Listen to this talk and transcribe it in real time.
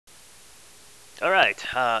Alright,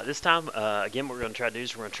 this time, again, what we're going to try to do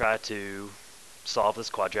is we're going to try to solve this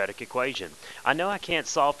quadratic equation. I know I can't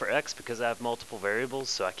solve for x because I have multiple variables,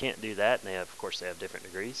 so I can't do that, and of course they have different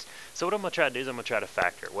degrees. So what I'm going to try to do is I'm going to try to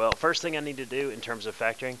factor. Well, first thing I need to do in terms of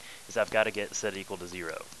factoring is I've got to get set equal to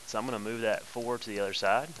 0. So I'm going to move that 4 to the other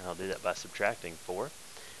side. I'll do that by subtracting 4.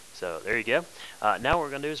 So there you go. Now what we're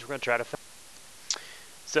going to do is we're going to try to factor.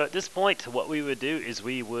 So at this point, what we would do is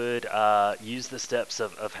we would use the steps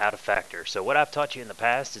of how to factor. So what I've taught you in the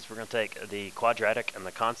past is we're going to take the quadratic and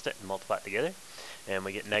the constant and multiply it together. And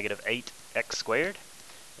we get negative 8x squared.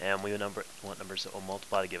 And we want numbers that will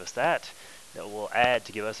multiply to give us that. That will add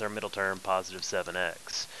to give us our middle term, positive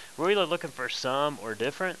 7x. We're either looking for sum or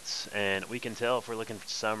difference. And we can tell if we're looking for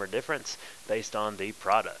sum or difference based on the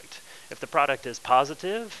product. If the product is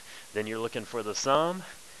positive, then you're looking for the sum.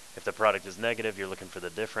 If the product is negative, you're looking for the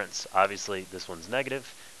difference. Obviously, this one's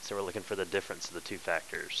negative, so we're looking for the difference of the two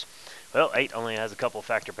factors. Well, 8 only has a couple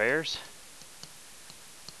factor pairs.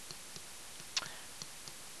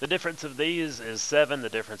 The difference of these is 7. The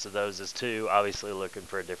difference of those is 2. Obviously, looking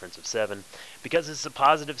for a difference of 7. Because it's a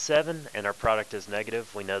positive 7 and our product is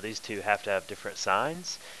negative, we know these two have to have different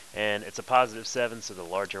signs. And it's a positive 7, so the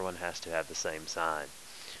larger one has to have the same sign.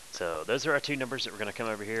 So those are our two numbers that we're going to come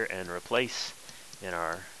over here and replace in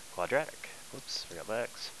our quadratic. Whoops, forgot my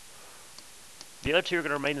x. The other two are going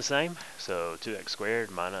to remain the same, so 2x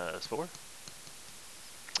squared minus 4.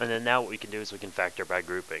 And then now what we can do is we can factor by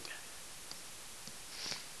grouping.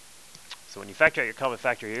 So when you factor out your common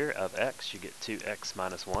factor here of x, you get 2x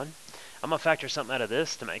minus 1. I'm going to factor something out of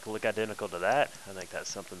this to make it look identical to that. I think that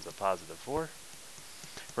something's a positive 4.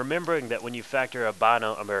 Remembering that when you factor a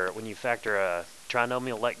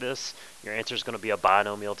trinomial like this, your answer is going to be a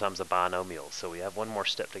binomial times a binomial. So we have one more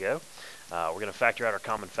step to go. We're going to factor out our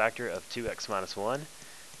common factor of 2x minus 1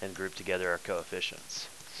 and group together our coefficients.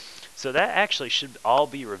 So that actually should all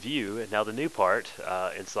be review. And now the new part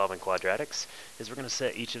in solving quadratics is we're going to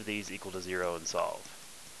set each of these equal to 0 and solve.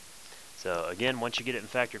 So again, once you get it in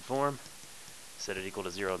factored form, set it equal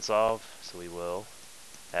to 0 and solve. So we will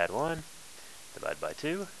add 1. Divide by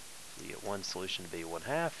 2, so you get one solution to be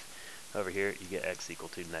 1/2. Over here, you get x equal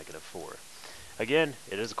to negative 4. Again,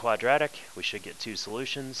 it is a quadratic. We should get two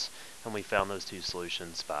solutions, and we found those two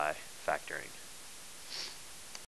solutions by factoring.